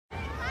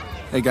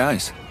Hey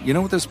guys, you know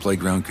what this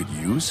playground could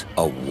use?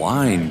 A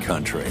wine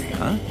country,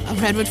 huh? A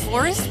redwood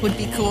forest would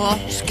be cool.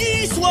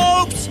 Ski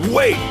slopes!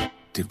 Wait!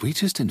 Did we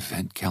just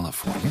invent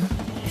California?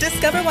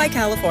 Discover why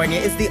California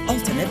is the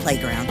ultimate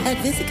playground at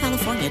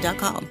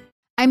visitcalifornia.com.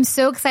 I'm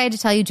so excited to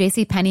tell you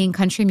JCPenney and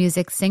country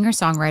music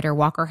singer-songwriter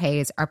Walker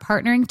Hayes are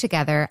partnering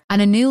together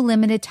on a new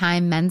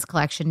limited-time men's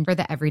collection for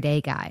the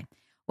everyday guy.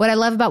 What I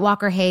love about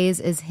Walker Hayes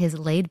is his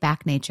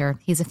laid-back nature.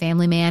 He's a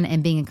family man,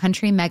 and being a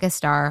country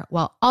megastar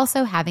while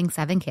also having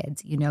 7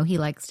 kids, you know he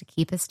likes to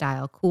keep his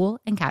style cool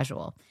and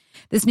casual.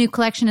 This new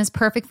collection is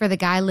perfect for the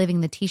guy living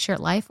the t-shirt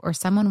life or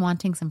someone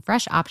wanting some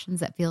fresh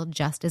options that feel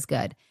just as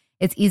good.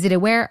 It's easy to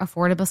wear,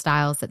 affordable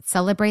styles that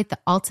celebrate the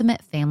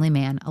ultimate family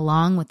man,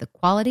 along with the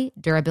quality,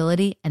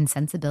 durability, and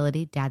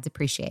sensibility dads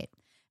appreciate.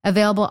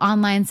 Available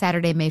online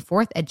Saturday, May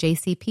 4th at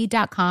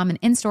jcp.com and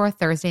in-store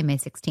Thursday, May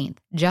 16th.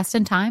 Just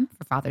in time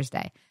for Father's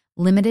Day.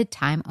 Limited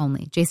time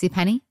only.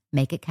 JCPenney,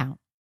 make it count.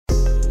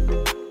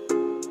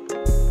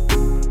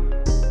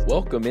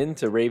 Welcome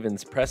into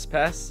Ravens Press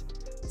Pass.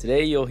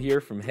 Today you'll hear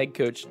from head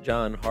coach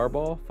John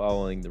Harbaugh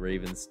following the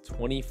Ravens'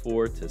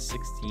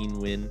 24-16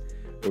 win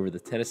over the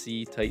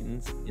Tennessee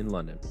Titans in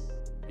London.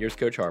 Here's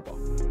Coach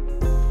Harbaugh.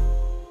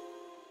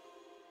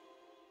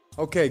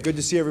 Okay, good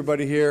to see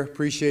everybody here.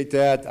 Appreciate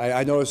that.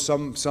 I noticed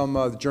some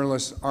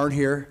journalists aren't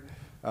here.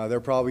 They're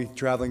probably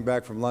traveling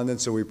back from London,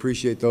 so we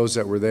appreciate those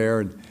that were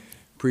there and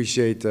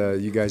appreciate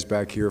you guys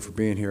back here for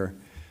being here.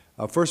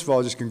 First of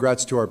all, just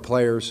congrats to our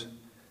players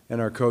and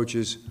our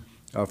coaches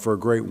for a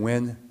great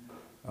win.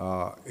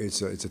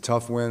 It's a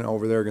tough win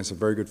over there against a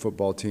very good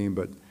football team,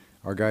 but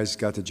our guys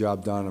got the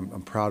job done.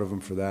 I'm proud of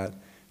them for that.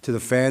 To the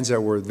fans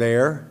that were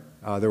there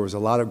was a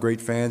lot of great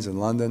fans in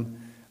London.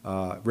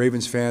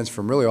 Ravens fans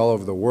from really all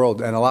over the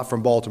world, and a lot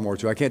from Baltimore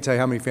too. I can't tell you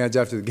how many fans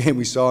after the game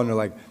we saw, and they're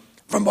like,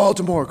 "From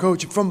Baltimore,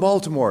 coach, from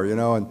Baltimore," you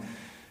know, and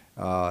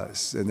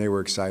they were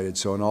excited.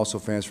 So, and also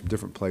fans from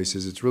different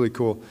places. It's really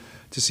cool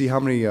to see how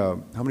many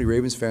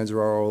Ravens fans there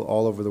are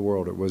all over the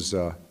world. It was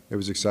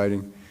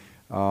exciting,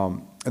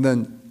 and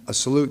then a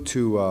salute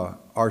to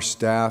our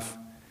staff,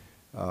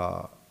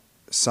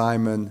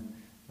 Simon,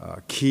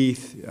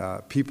 Keith,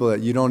 people that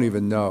you don't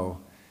even know,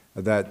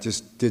 that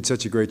just did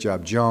such a great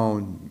job.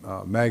 Joan,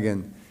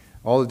 Megan,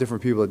 all the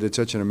different people that did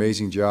such an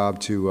amazing job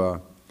to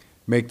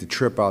make the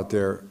trip out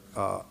there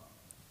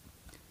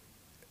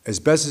as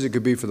best as it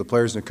could be for the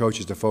players and the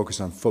coaches to focus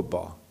on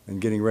football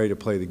and getting ready to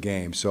play the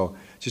game. So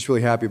just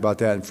really happy about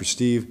that. And for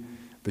Steve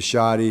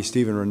Bisciotti,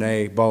 Steve and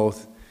Renee,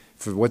 both,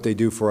 for what they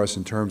do for us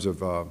in terms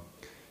of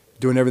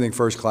doing everything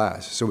first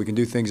class, so we can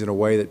do things in a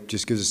way that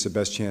just gives us the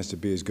best chance to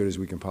be as good as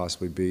we can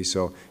possibly be.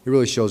 So it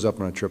really shows up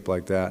on a trip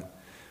like that.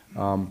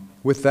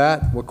 With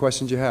that, what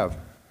questions you have?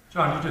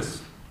 John, you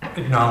just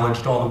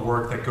acknowledged all the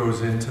work that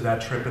goes into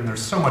that trip, and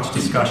there's so much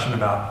discussion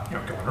about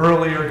going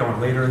earlier, going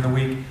later in the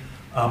week.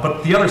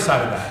 But the other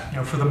side of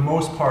that, for the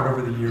most part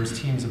over the years,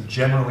 teams have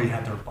generally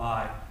had their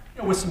bye,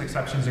 with some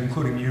exceptions,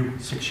 including you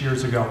 6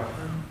 years ago.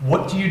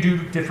 What do you do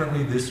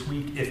differently this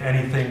week, if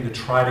anything, to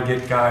try to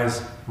get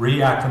guys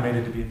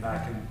reacclimated to being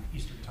back in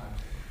Eastern time?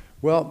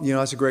 Well,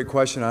 that's a great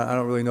question. I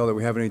don't really know that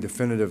we have any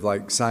definitive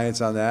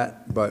science on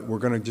that, but we're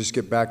going to just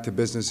get back to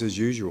business as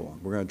usual.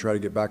 We're going to try to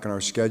get back on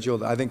our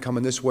schedule. I think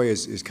coming this way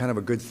is kind of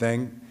a good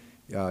thing.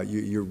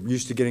 You're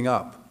used to getting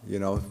up,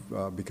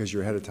 because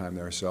you're ahead of time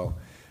there. So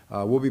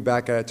we'll be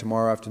back at it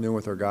tomorrow afternoon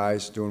with our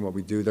guys doing what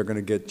we do. They're going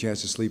to get a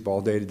chance to sleep all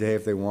day today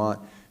if they want.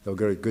 They'll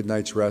get a good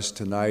night's rest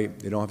tonight.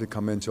 They don't have to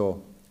come in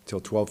till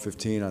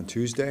 12:15 on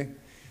Tuesday,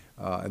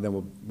 and then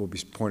we'll be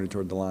pointed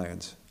toward the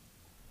Lions.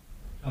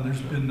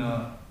 There's been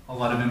a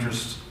lot of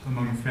interest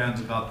among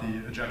fans about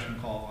the ejection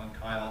call on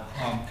Kyle.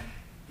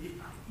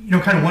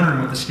 Kind of wondering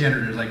what the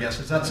standard is, I guess.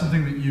 Is that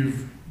something that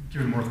you've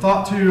given more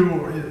thought to,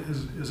 or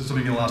is it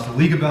something you'll ask the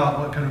league about?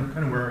 What kind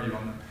of where are you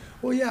on that?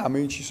 Well, yeah,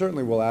 she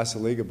certainly will ask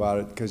the league about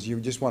it, because you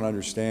just want to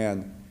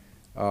understand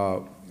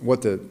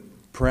what the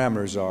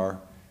parameters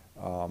are.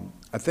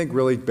 I think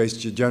really,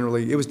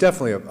 generally, it was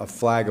definitely a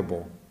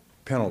flaggable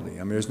penalty.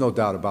 There's no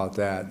doubt about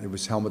that. It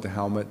was helmet to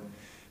helmet.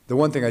 The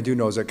one thing I do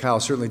know is that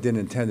Kyle certainly didn't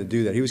intend to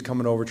do that. He was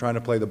coming over trying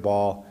to play the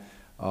ball,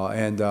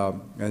 and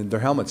their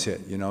helmets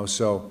hit,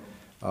 so,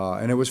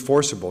 and it was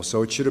forcible,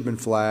 so it should have been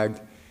flagged.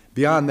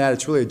 Beyond that,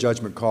 it's really a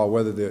judgment call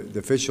whether the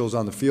officials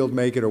on the field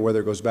make it or whether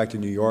it goes back to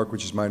New York,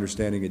 which is my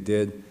understanding it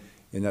did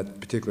in that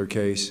particular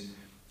case.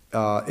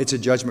 It's a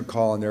judgment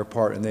call on their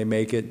part, and they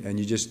make it, and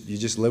you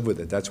just live with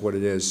it. That's what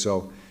it is.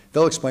 So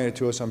they'll explain it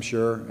to us, I'm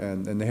sure,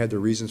 and they had their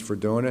reasons for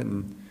doing it,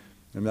 and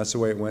that's the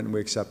way it went, and we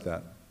accept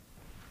that.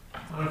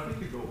 If we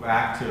could go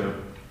back to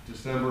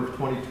December of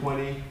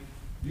 2020,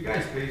 you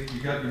guys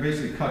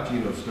basically cut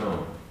Geno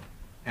Stone,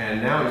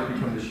 and now he's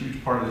become this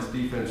huge part of this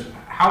defense.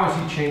 How has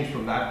he changed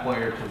from that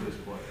player to this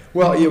player?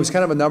 Well, it was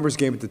kind of a numbers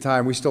game at the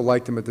time. We still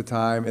liked him at the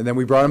time, and then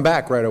we brought him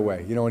back right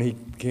away, when he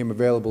became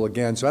available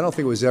again. So I don't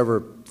think it was ever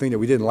a thing that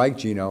we didn't like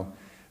Geno,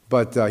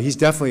 but he's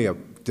definitely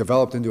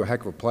developed into a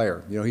heck of a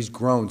player. He's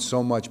grown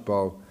so much,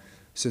 Bo,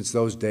 since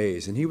those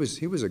days, and he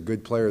was a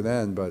good player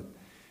then, but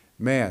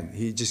man,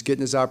 he just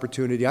getting his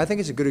opportunity. I think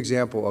it's a good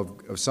example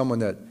of someone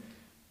that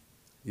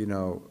you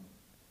know,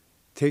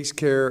 takes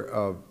care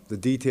of the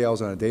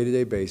details on a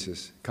day-to-day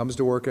basis, comes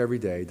to work every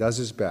day, does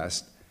his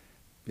best,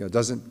 you know,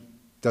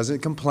 doesn't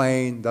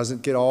complain,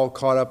 doesn't get all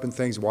caught up in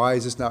things, why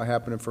is this not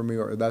happening for me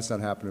or that's not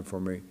happening for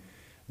me.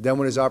 Then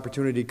when his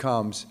opportunity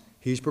comes,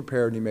 he's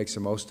prepared and he makes the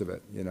most of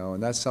it, you know,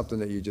 and that's something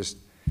that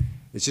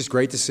it's just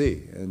great to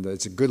see. And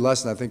it's a good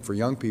lesson, I think, for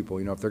young people,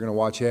 you know, if they're going to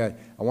watch, hey,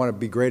 I want to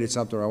be great at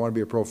something or I want to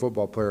be a pro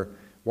football player,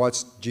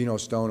 watch Geno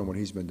Stone and what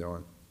he's been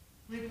doing.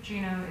 With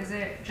Geno, is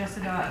it just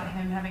about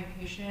him having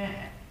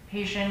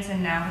patience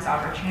and now his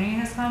opportunity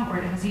has come, or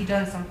has he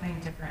done something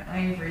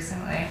differently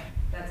recently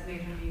that's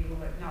made him be able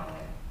to not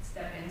only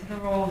step into the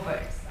role but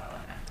excel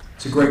in it?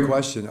 It's a great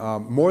question.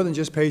 More than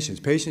just patience.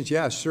 Patience,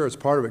 yeah, sure, it's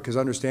part of it, because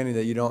understanding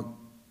that you don't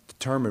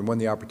determine when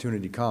the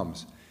opportunity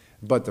comes,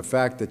 but the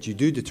fact that you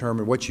do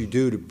determine what you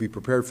do to be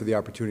prepared for the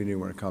opportunity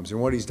when it comes.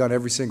 And what he's done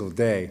every single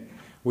day,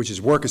 which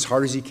is work as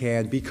hard as he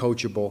can, be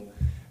coachable,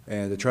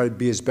 and to try to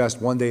be his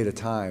best one day at a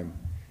time.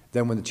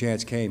 Then when the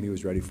chance came, he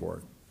was ready for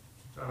it.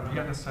 Have you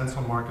gotten a sense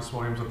on Marcus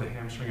Williams with the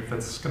hamstring, if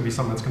that's going to be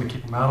something that's going to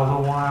keep him out a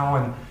little while?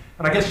 And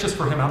I guess just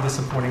for him, how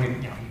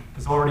disappointing, you know,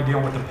 he's already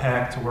dealing with the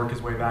pec to work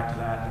his way back to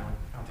that, and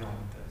now dealing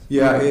with this.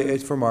 Yeah,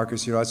 it's for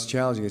Marcus, you know, it's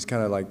challenging. It's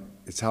kind of like,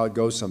 it's how it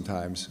goes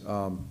sometimes.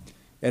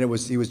 And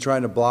he was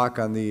trying to block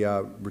on the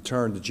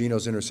return, the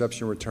Geno's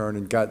interception return,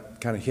 and got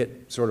kind of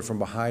hit sort of from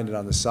behind and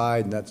on the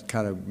side, and that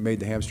kind of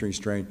made the hamstring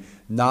strain.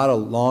 Not a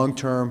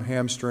long-term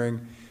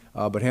hamstring,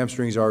 but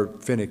hamstrings are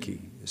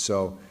finicky,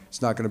 so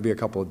it's not going to be a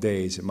couple of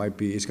days. It's going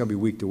to be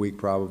week to week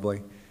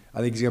probably. I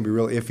think he's going to be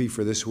real iffy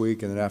for this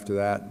week, and then after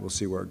that, we'll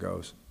see where it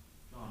goes.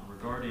 John,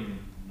 regarding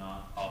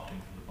not opting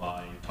for the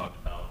bye, you talked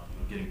about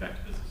getting back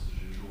to business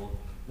as usual.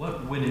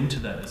 What went into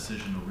that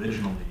decision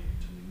originally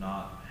to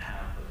not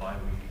have the bye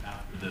week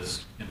after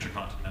this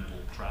intercontinental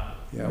travel?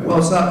 Yeah, well,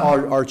 it's not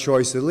our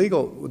choice. The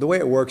way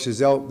it works is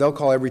they'll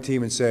call every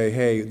team and say,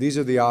 hey, these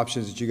are the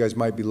options that you guys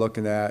might be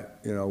looking at.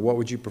 You know, what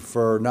would you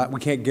prefer? We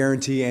can't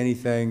guarantee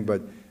anything,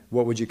 but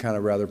what would you kind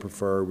of rather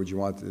prefer? Would you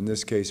want, in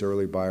this case,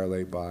 early buy or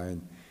late buy?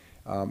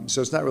 And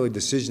so it's not really a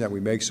decision that we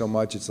make so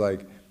much. It's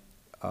like,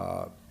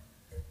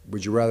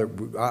 would you rather?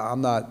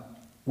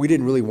 We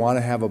didn't really want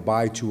to have a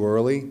buy too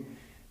early,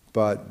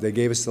 but they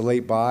gave us the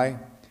late buy.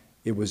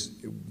 It was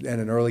and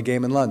an early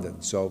game in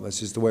London, so that's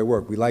just the way it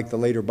worked. We like the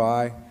later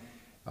buy.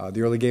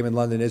 The early game in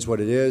London is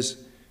what it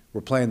is.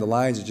 We're playing the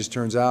Lions. It just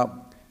turns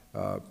out,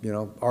 you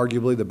know,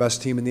 arguably the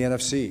best team in the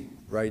NFC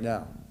right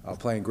now,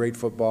 playing great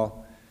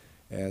football,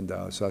 and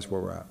so that's where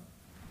we're at.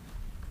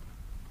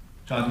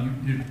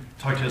 John, you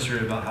talked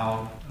yesterday about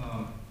how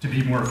to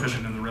be more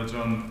efficient in the red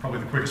zone, probably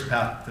the quickest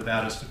path to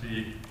that is to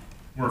be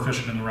more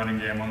efficient in the running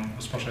game,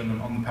 especially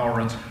on the power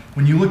runs.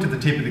 When you looked at the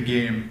tape of the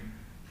game,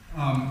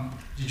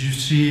 did you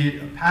see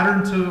a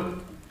pattern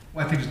to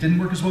why things didn't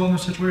work as well in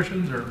those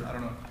situations, or I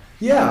don't know?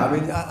 Yeah, I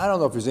mean, I don't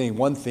know if there's any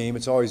one theme.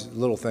 It's always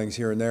little things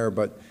here and there,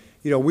 but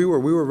you know, we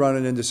were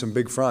running into some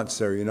big fronts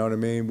there. You know what I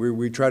mean?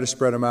 We tried to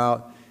spread them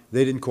out.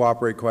 They didn't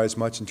cooperate quite as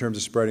much in terms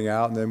of spreading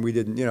out, and then we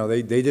didn't. You know,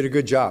 they did a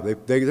good job.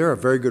 They're a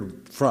very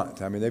good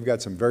front. I mean, they've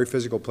got some very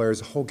physical players.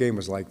 The whole game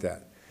was like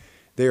that.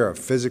 They are a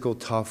physical,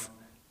 tough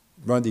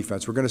run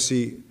defense. We're going to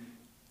see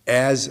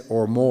as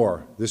or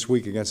more this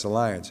week against the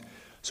Lions.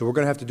 So we're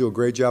going to have to do a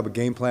great job of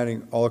game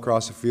planning all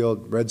across the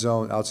field, red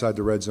zone, outside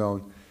the red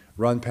zone,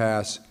 run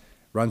pass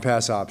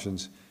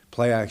options,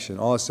 play action.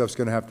 All that stuff's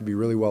going to have to be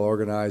really well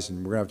organized,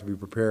 and we're going to have to be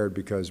prepared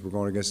because we're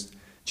going against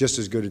just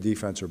as good a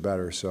defense or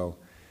better. So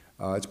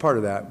it's part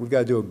of that. We've got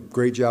to do a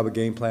great job of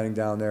game planning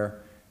down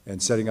there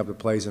and setting up the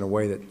plays in a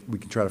way that we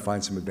can try to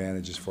find some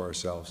advantages for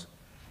ourselves.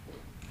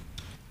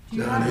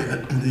 John,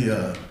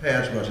 the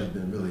pass rush has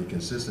been really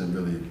consistent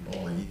really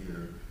all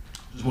year.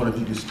 Just wonder if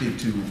you could speak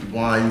to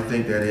why you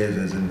think that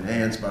is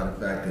enhanced by the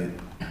fact that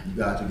you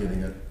guys are getting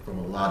it from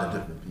a lot of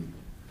different people.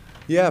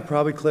 Yeah,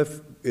 probably,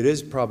 Cliff. It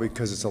is probably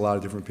because it's a lot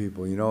of different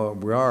people. You know,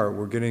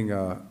 we're getting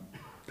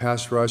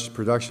pass rush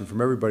production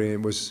from everybody. And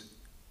it was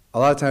a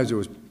lot of times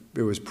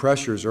it was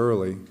pressures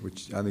early,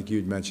 which I think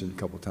you'd mentioned a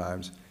couple of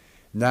times.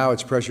 Now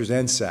it's pressures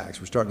and sacks.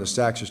 The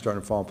sacks are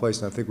starting to fall in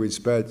place, and I think we'd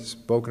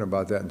spoken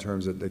about that in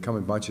terms of they come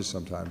in bunches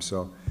sometimes.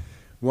 So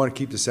we want to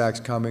keep the sacks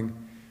coming.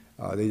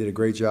 They did a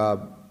great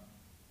job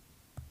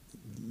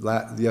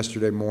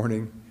yesterday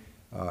morning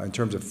in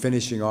terms of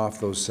finishing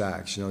off those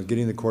sacks. You know,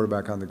 getting the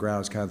quarterback on the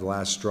ground is kind of the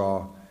last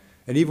straw.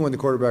 And even when the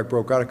quarterback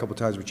broke out a couple of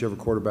times, whichever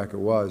quarterback it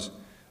was,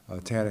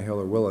 Tannehill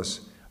or Willis,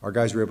 our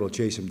guys were able to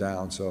chase him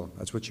down. So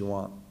that's what you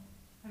want.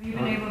 Have you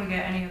been able to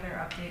get any other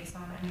updates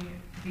on any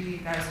of the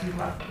guys who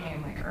left the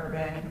game, like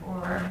Urban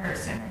or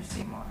Harrison or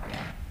Seymour?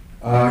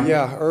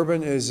 Yeah,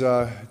 Urban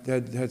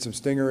had some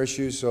stinger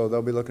issues, so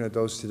they'll be looking at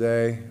those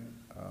today.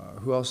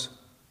 Who else?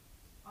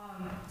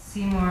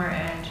 Seymour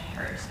and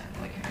Harrison.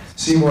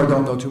 Seymour,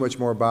 don't know too much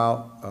more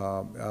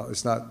about.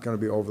 It's not going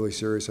to be overly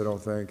serious, I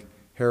don't think.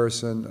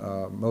 Harrison,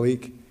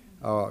 Malik,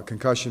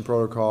 concussion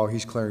protocol.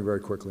 He's clearing very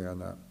quickly on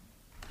that.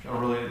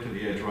 Related to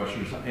the edge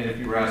rushers, and if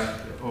you were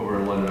asked over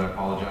in London, I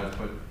apologize,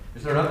 but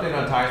is there an update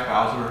on Tyus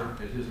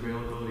Bowser and his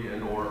availability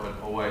and or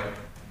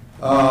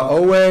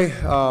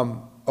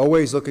Owe?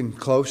 always looking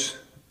close.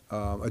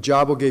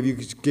 Ajabo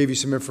gave you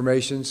some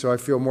information, so I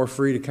feel more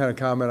free to kind of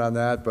comment on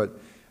that. But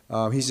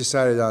he's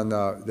decided on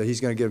that he's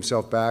going to get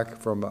himself back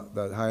from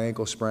that high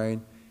ankle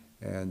sprain,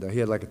 and he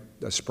had like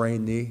a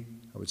sprained knee,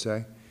 I would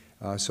say.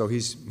 So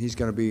he's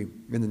going to be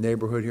in the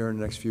neighborhood here in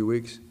the next few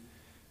weeks.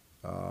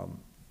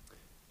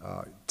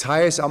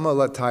 Tyus, I'm going to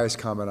let Tyus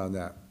comment on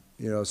that.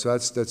 So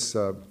that's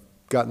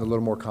gotten a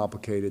little more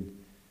complicated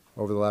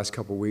over the last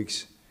couple of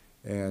weeks,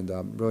 and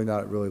really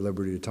not at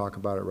liberty to talk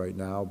about it right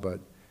now. But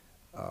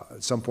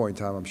at some point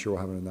in time, I'm sure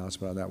we'll have an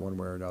announcement on that one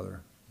way or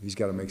another. He's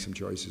got to make some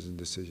choices and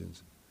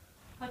decisions.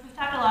 But we've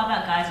talked a lot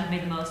about guys who've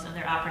made the most of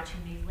their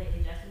opportunities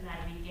lately. Justin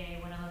Gay,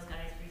 one of those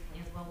guys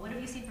recently as well. What have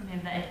you seen from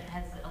him that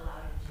has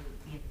allowed him to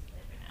be in this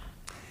place right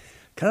now?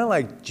 Kind of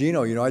like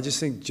Gino, I just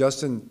think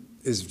Justin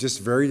is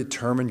just a very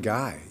determined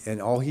guy,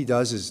 and all he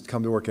does is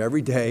come to work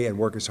every day and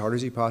work as hard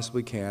as he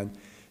possibly can,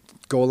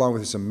 go along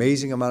with this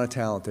amazing amount of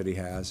talent that he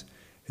has.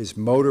 His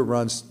motor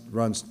runs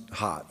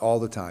hot all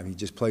the time. He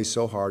just plays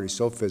so hard. He's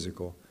so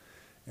physical.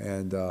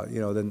 And,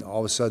 then all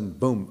of a sudden,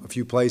 boom, a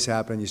few plays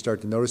happen, and you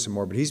start to notice him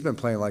more. But he's been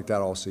playing like that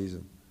all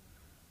season.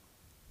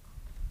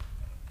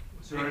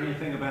 Was there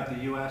anything about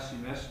the U.S.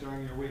 you missed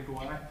during your week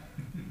away?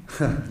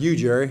 You,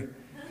 Jerry.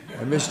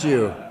 I missed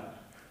you.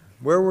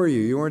 Where were you?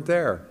 You weren't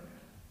there.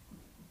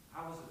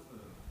 How was it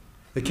food?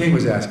 The King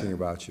was asking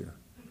about you.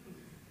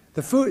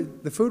 The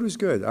food was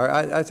good.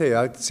 I tell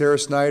you, Sarah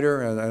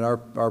Snyder and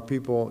our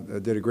people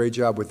did a great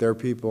job with their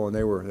people, and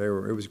it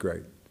was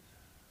great.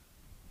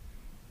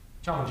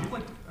 John, would you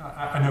like,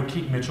 I know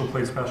Keaton Mitchell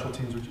plays special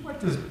teams, would you like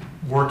to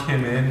work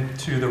him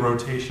into the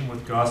rotation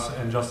with Gus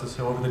and Justice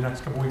Hill over the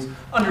next couple weeks,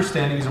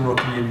 understanding he's a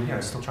rookie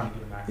and still trying to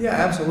get him back? Yeah,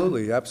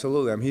 absolutely.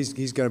 I mean,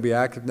 he's going to be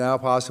active now,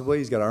 possibly.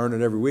 He's got to earn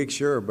it every week,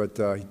 sure, but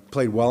he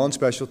played well on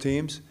special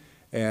teams,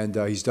 and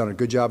he's done a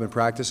good job in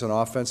practice on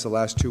offense the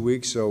last 2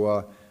 weeks,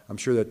 so I'm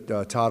sure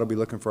that Todd will be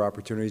looking for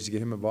opportunities to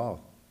get him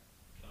involved.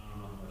 I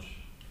don't know how much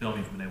film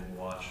you've been able to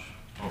watch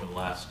over the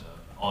last,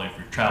 all of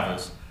your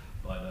travels,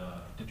 but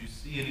did you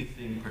see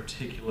anything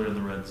particular in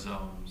the red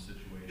zone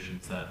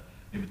situations that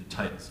maybe the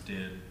Titans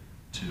did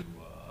to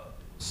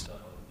step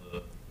up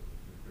the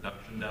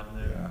production down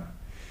there?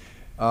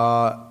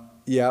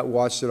 Yeah,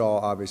 watched it all,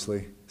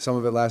 obviously. Some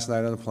of it last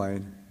night on the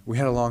plane. We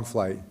had a long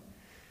flight,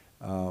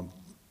 and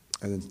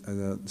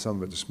then some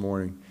of it this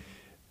morning.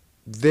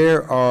 They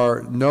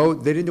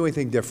didn't do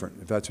anything different,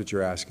 if that's what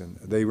you're asking.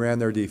 They ran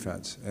their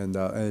defense, and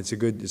it's a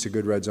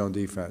good red zone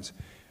defense.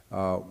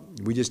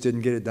 We just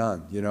didn't get it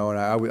done, and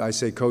I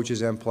say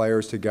coaches and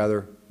players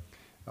together,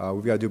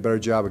 we've got to do a better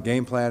job of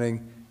game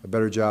planning, a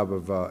better job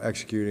of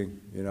executing,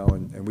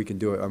 and we can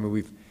do it. I mean,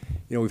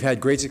 we've had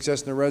great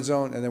success in the red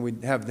zone, and then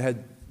we've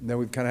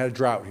kind of had a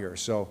drought here.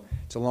 So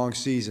it's a long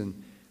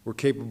season. We're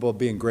capable of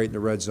being great in the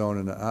red zone,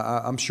 and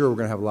I'm sure we're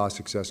going to have a lot of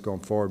success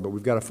going forward. But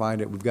we've got to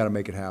find it. We've got to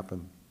make it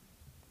happen.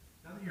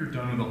 You're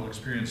done with the whole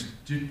experience.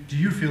 Do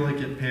you feel like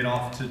it paid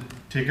off to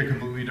take a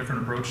completely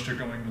different approach to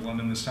going to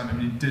London this time? I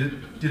mean,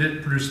 did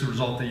it produce the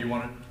result that you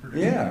wanted to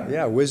produce?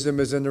 Yeah. Wisdom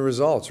is in the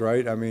results,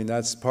 right? I mean,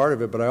 that's part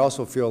of it. But I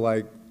also feel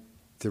like,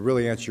 to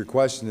really answer your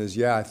question, is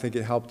I think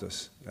it helped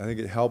us. I think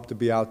it helped to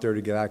be out there,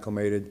 to get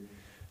acclimated,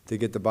 to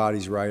get the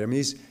bodies right. I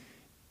mean,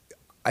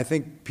 I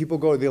think people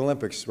go to the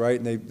Olympics, right?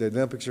 And the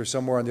Olympics are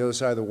somewhere on the other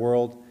side of the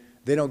world.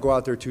 They don't go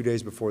out there 2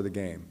 days before the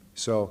game.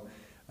 So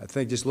I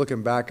think just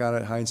looking back on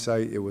it,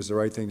 hindsight, it was the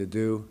right thing to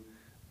do.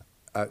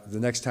 The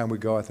next time we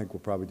go, I think we'll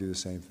probably do the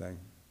same thing.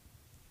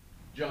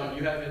 John,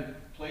 you haven't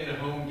played a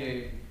home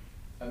game,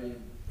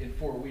 in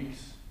 4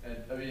 weeks. And,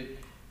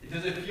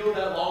 does it feel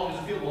that long?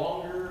 Does it feel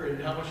longer?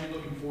 And how much are you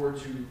looking forward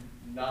to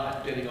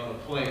not getting on a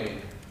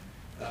plane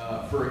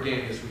for a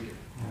game this weekend?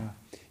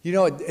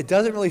 Yeah. It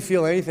doesn't really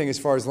feel anything as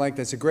far as length.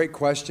 That's a great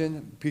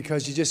question,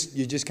 because you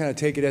just kind of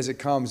take it as it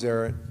comes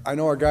there. I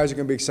know our guys are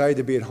going to be excited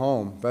to be at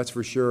home, that's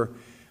for sure.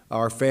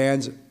 Our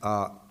fans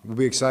will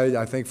be excited,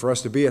 I think, for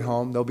us to be at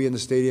home. They'll be in the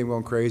stadium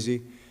going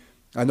crazy.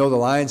 I know the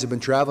Lions have been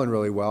traveling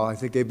really well. I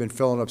think they've been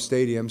filling up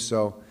stadiums,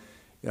 so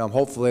I'm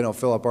hopeful they don't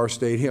fill up our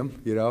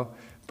stadium,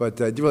 But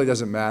it really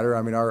doesn't matter.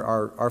 I mean,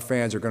 our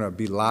fans are going to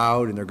be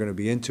loud, and they're going to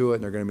be into it,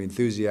 and they're going to be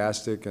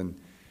enthusiastic, and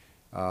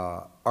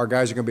our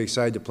guys are going to be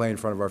excited to play in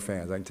front of our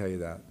fans. I can tell you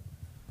that.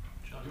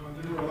 John,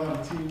 there were a lot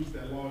of teams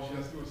that lost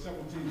yesterday. There were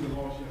several teams that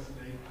lost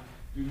yesterday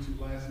due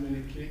to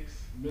last-minute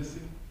kicks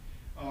missing.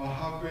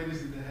 How great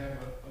is it to have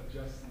a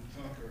Justin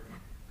Tucker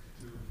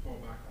to fall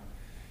back on?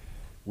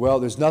 Well,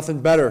 there's nothing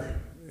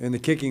better in the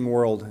kicking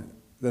world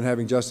than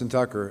having Justin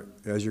Tucker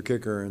as your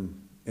kicker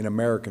in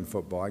American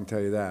football. I can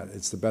tell you that.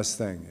 It's the best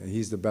thing, and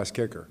he's the best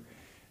kicker.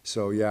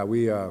 So, yeah,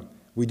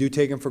 we do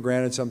take him for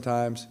granted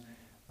sometimes,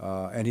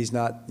 and he's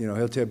not,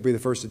 he'll be the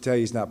first to tell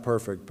you he's not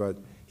perfect, but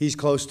he's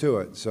close to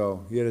it.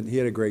 So he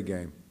had a great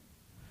game.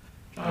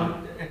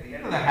 At the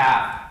end of the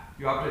half,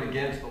 you opted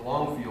against the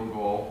long field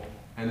goal.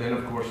 And then,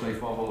 of course, they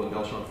fumble and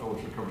Delshon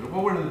Phillips recovers.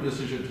 What went into the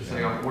decision to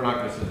say, we're not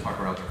going to send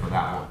Tucker out there for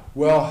that one?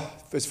 Well,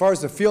 as far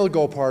as the field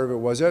goal part of it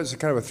was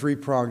kind of a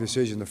three-pronged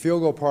decision. The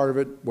field goal part of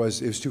it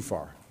was too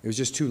far. It was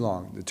just too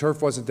long. The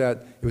turf wasn't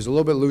that. It was a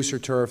little bit looser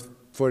turf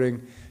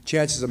footing.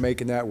 Chances of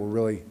making that were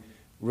really,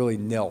 really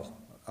nil,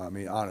 I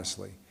mean,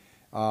 honestly.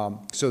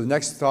 So the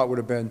next thought would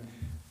have been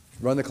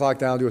run the clock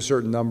down to a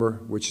certain number,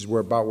 which is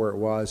about where it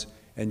was,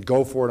 and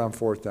go for it on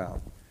fourth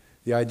down.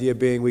 The idea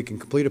being we can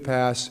complete a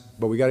pass,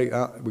 but we got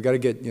to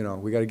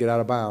get out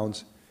of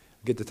bounds,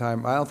 get the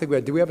time. I don't think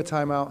did we have a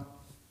timeout?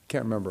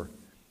 Can't remember.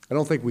 I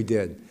don't think we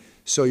did.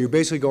 So you're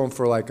basically going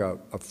for like a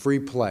free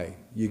play.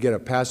 You get a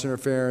pass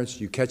interference,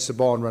 you catch the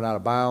ball and run out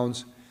of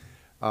bounds.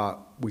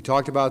 We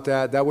talked about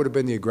that. That would have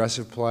been the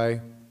aggressive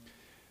play.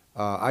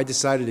 I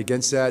decided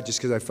against that just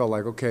because I felt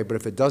like, okay, but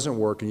if it doesn't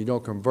work and you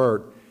don't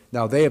convert,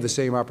 now they have the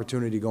same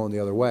opportunity going the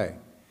other way.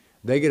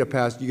 They get a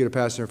pass, you get a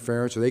pass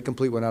interference, or they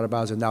complete one out of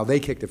bounds, and now they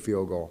kick the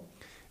field goal.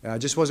 And I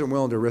just wasn't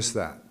willing to risk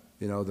that.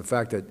 You know, the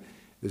fact that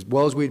as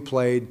well as we'd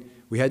played,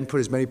 we hadn't put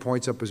as many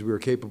points up as we were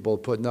capable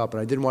of putting up,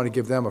 and I didn't want to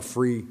give them a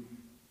free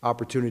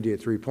opportunity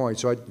at 3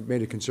 points, so I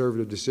made a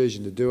conservative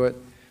decision to do it.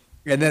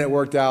 And then it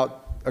worked out,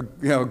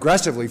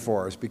 aggressively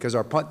for us because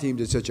our punt team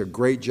did such a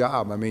great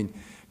job. I mean,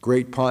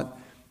 great punt,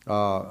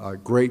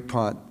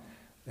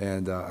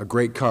 and a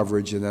great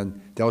coverage, and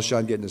then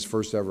Delshon getting his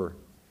first ever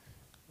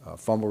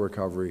fumble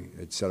recovery.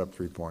 It set up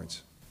 3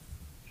 points.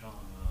 John,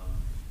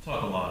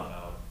 talk a lot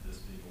about this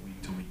being a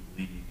week-to-week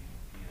league,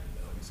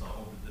 and we saw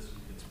over this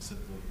weekend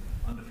specifically,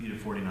 undefeated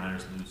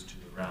 49ers lose to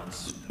the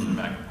Browns and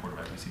their backup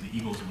quarterback. We see the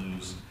Eagles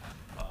lose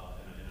in a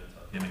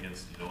tough game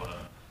against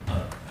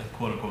a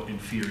quote-unquote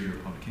inferior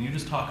opponent. Can you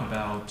just talk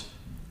about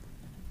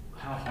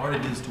how hard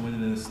it is to win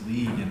in this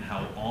league and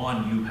how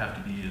on you have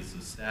to be as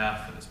a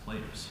staff and as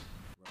players?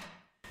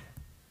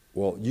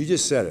 Well, you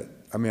just said it.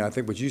 I mean, I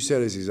think what you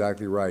said is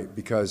exactly right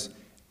because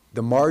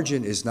the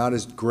margin is not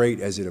as great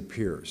as it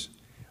appears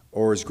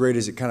or as great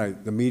as it kind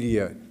of, the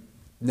media,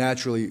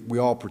 naturally, we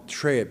all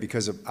portray it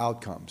because of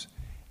outcomes.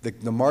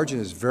 The margin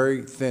is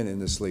very thin in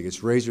this league.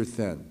 It's razor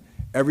thin.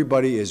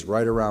 Everybody is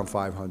right around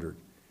 500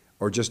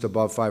 or just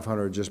above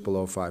 500 or just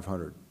below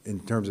 500 in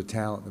terms of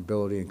talent and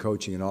ability and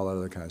coaching and all that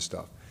other kind of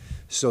stuff.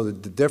 So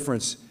the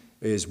difference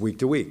is week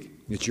to week.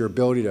 It's your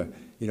ability to,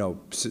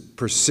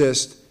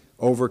 persist,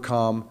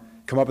 overcome,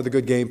 come up with a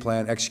good game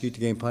plan, execute the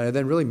game plan, and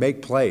then really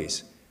make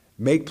plays.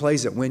 Make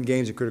plays that win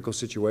games in critical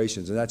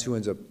situations, and that's who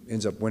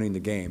ends up winning the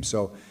game.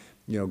 So,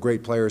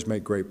 great players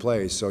make great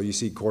plays. So you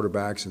see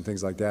quarterbacks and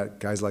things like that,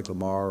 guys like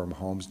Lamar or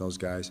Mahomes, those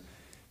guys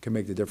can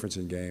make the difference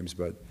in games.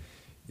 But,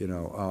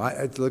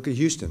 I look at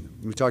Houston.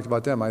 We talked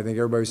about them. I think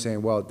everybody was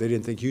saying, well, they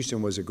didn't think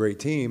Houston was a great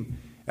team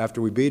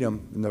after we beat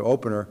them in the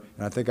opener.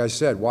 And I think I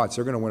said, watch,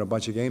 they're going to win a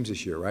bunch of games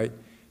this year, right?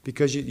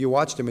 Because you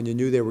watched them and you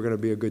knew they were going to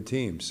be a good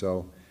team.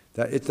 So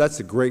that's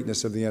the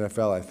greatness of the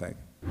NFL, I think.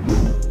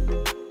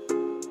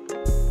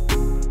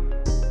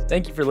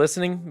 Thank you for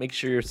listening. Make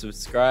sure you're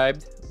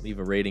subscribed, leave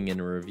a rating and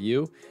a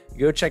review.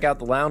 Go check out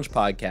the Lounge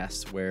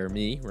podcast where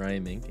me,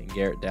 Ryan Mink, and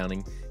Garrett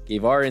Downing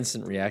gave our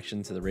instant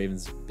reaction to the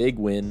Ravens' big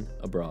win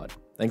abroad.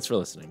 Thanks for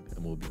listening,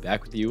 and we'll be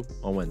back with you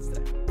on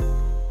Wednesday.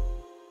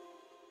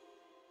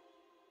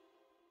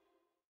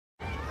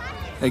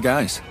 Hey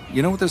guys,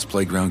 you know what this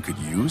playground could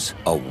use?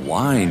 A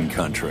wine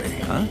country,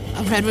 huh?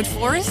 A redwood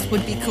forest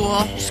would be cool.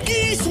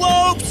 Ski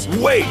slopes!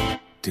 Wait!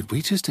 Did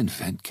we just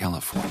invent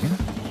California?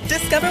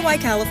 Discover why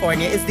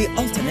California is the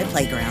ultimate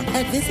playground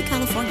at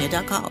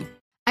visitcalifornia.com.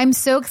 I'm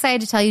so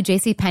excited to tell you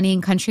JCPenney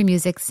and country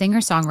music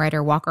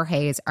singer-songwriter Walker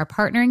Hayes are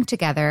partnering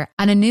together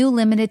on a new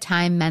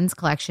limited-time men's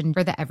collection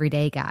for the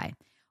everyday guy.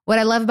 What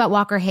I love about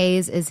Walker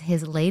Hayes is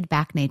his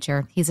laid-back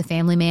nature. He's a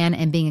family man,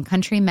 and being a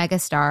country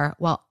megastar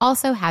while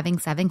also having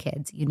 7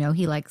 kids,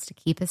 he likes to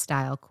keep his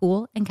style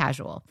cool and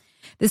casual.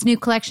 This new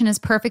collection is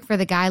perfect for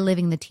the guy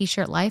living the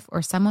t-shirt life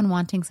or someone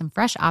wanting some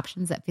fresh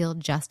options that feel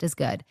just as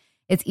good.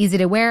 It's easy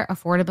to wear,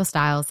 affordable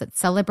styles that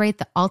celebrate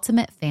the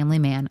ultimate family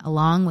man,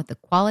 along with the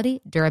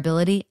quality,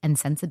 durability, and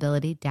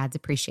sensibility dads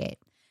appreciate.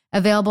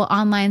 Available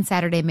online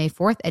Saturday, May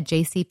 4th at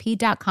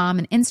jcp.com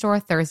and in-store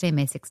Thursday,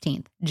 May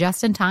 16th.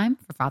 Just in time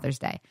for Father's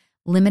Day.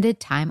 Limited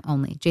time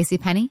only.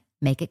 JCPenney,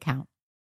 make it count.